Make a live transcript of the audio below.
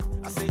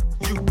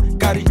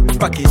carry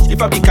package.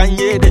 If I be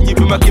Kanye, then you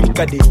be my Kim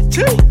Kade.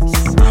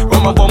 Cheese,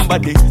 I'm a bomba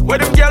day. Where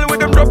them girl with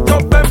them drop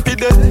top and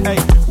feed it. Hey,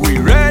 we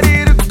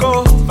ready to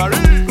go.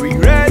 We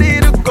ready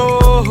to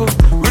go.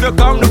 We don't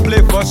come to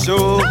play for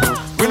show.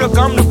 We don't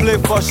come to play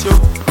for show.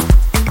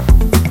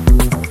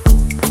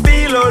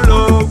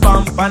 Pilolo,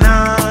 Pampana.